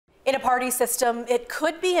In a party system, it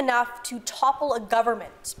could be enough to topple a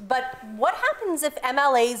government. But what happens if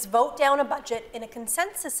MLAs vote down a budget in a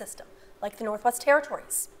consensus system, like the Northwest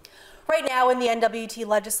Territories? Right now in the N.W.T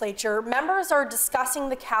legislature, members are discussing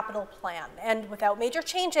the capital plan, and without major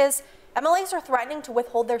changes, MLAs are threatening to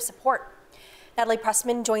withhold their support. Natalie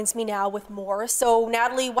Pressman joins me now with more. So,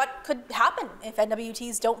 Natalie, what could happen if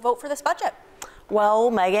N.W.Ts don't vote for this budget?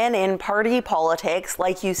 Well, Megan, in party politics,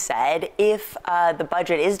 like you said, if the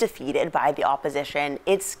budget is defeated by the opposition,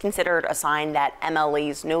 it's considered a sign that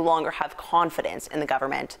MLAs no longer have confidence in the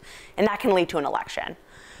government, and that can lead to an election.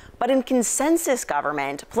 But in consensus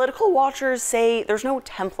government, political watchers say there's no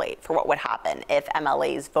template for what would happen if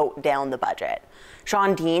MLAs vote down the budget.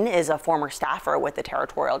 Sean Dean is a former staffer with the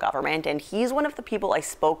territorial government, and he's one of the people I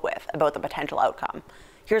spoke with about the potential outcome.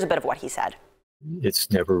 Here's a bit of what he said. It's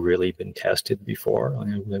never really been tested before.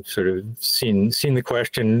 I've sort of seen the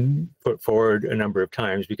question put forward a number of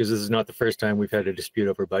times, because this is not the first time we've had a dispute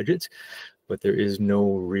over budgets, but there is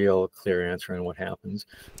no real clear answer on what happens.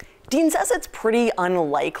 Dean says it's pretty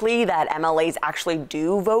unlikely that MLAs actually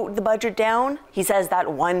do vote the budget down. He says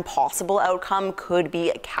that one possible outcome could be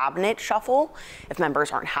a cabinet shuffle. If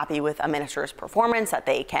members aren't happy with a minister's performance, that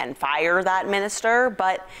they can fire that minister.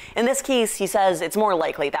 But in this case, he says it's more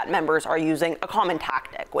likely that members are using a common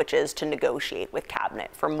tactic, which is to negotiate with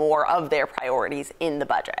cabinet for more of their priorities in the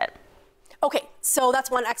budget. Okay, so that's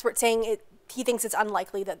one expert saying he thinks it's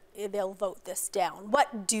unlikely that they'll vote this down.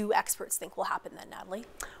 What do experts think will happen then, Natalie?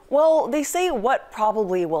 Well, they say what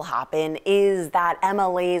probably will happen is that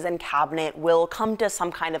MLAs and cabinet will come to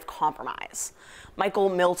some kind of compromise. Michael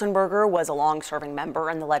Miltenberger was a long-serving member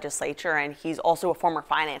in the legislature, and he's also a former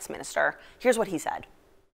finance minister. Here's what he said.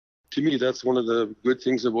 To me, that's one of the good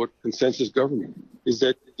things about consensus government, is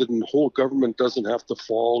that the whole government doesn't have to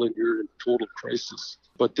fall in your total crisis,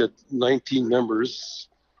 but that 19 members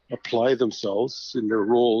apply themselves in their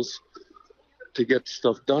roles to get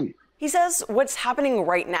stuff done. He says what's happening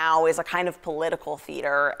right now is a kind of political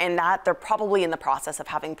theater, and that they're probably in the process of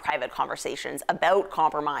having private conversations about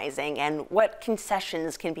compromising and what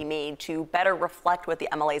concessions can be made to better reflect what the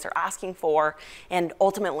MLAs are asking for and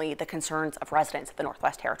ultimately the concerns of residents of the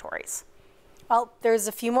Northwest Territories. Well, there's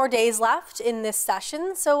a few more days left in this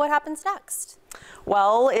session, so what happens next?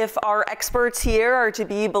 Well, if our experts here are to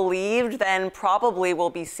be believed, then probably we'll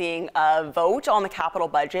be seeing a vote on the capital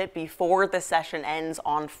budget before the session ends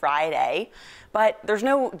on Friday. But there's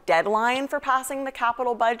no deadline for passing the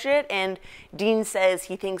capital budget, and Dean says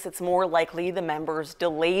he thinks it's more likely the members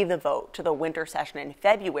delay the vote to the winter session in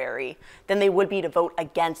February than they would be to vote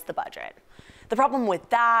against the budget. The problem with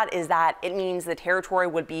that is that it means the territory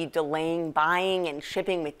would be delaying buying and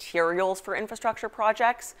shipping materials for infrastructure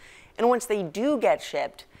projects. And once they do get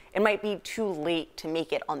shipped, it might be too late to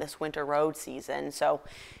make it on this winter road season. So,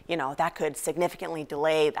 that could significantly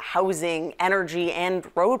delay the housing, energy, and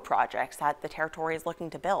road projects that the territory is looking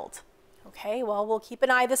to build. Okay, well, we'll keep an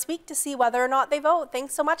eye this week to see whether or not they vote.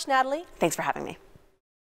 Thanks so much, Natalie. Thanks for having me.